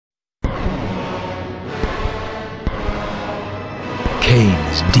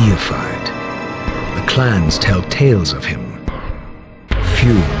is deified. The clans tell tales of him.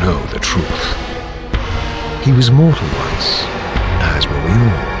 Few know the truth. He was mortal once, as were we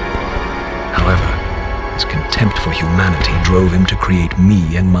all. However, his contempt for humanity drove him to create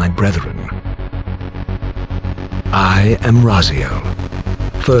me and my brethren. I am Raziel,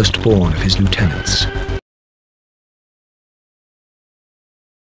 firstborn of his lieutenants.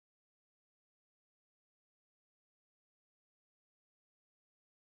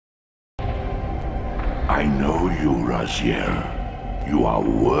 I know you, Raziel. You are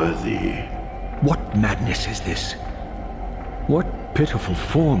worthy. What madness is this? What pitiful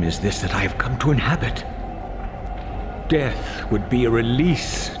form is this that I have come to inhabit? Death would be a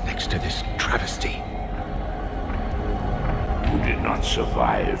release next to this travesty. You did not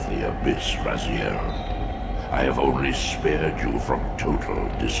survive the abyss, Raziel. I have only spared you from total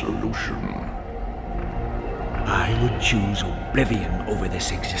dissolution. I would choose oblivion over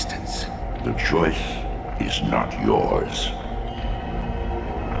this existence. The choice is not yours.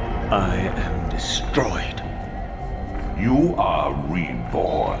 I am destroyed. You are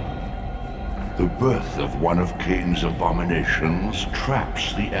reborn. The birth of one of Kain's abominations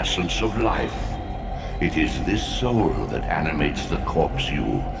traps the essence of life. It is this soul that animates the corpse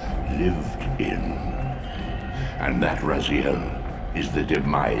you lived in. And that, Raziel, is the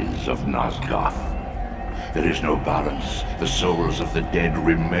demise of Nosgoth. There is no balance. The souls of the dead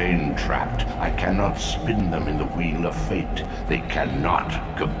remain trapped. I cannot spin them in the wheel of fate. They cannot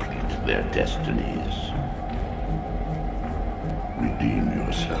complete their destinies. Redeem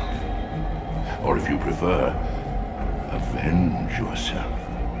yourself. Or if you prefer, avenge yourself.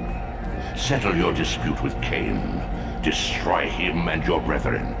 Settle your dispute with Kain. Destroy him and your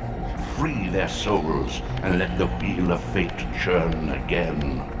brethren. Free their souls and let the wheel of fate churn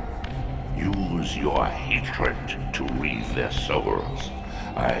again. Use your hatred to reave their souls.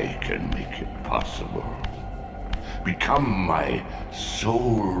 I can make it possible. Become my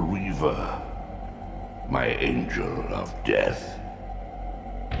soul reaver, my angel of death.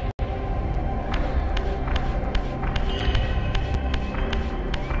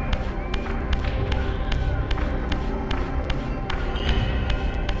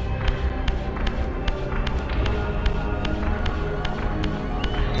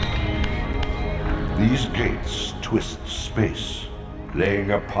 These gates twist space,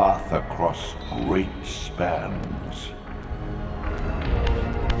 laying a path across great spans.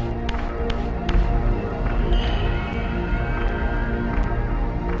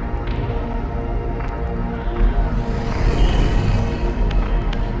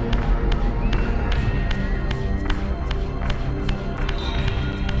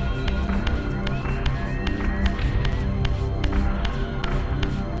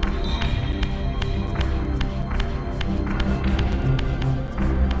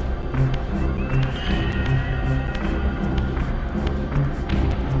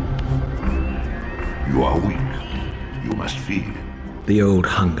 You are weak. You must feed. The old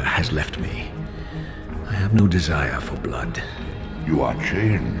hunger has left me. I have no desire for blood. You are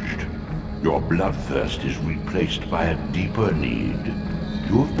changed. Your bloodthirst is replaced by a deeper need.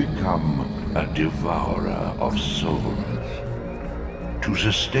 You have become a devourer of souls. To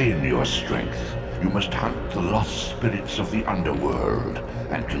sustain your strength, you must hunt the lost spirits of the underworld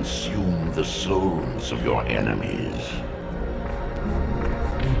and consume the souls of your enemies.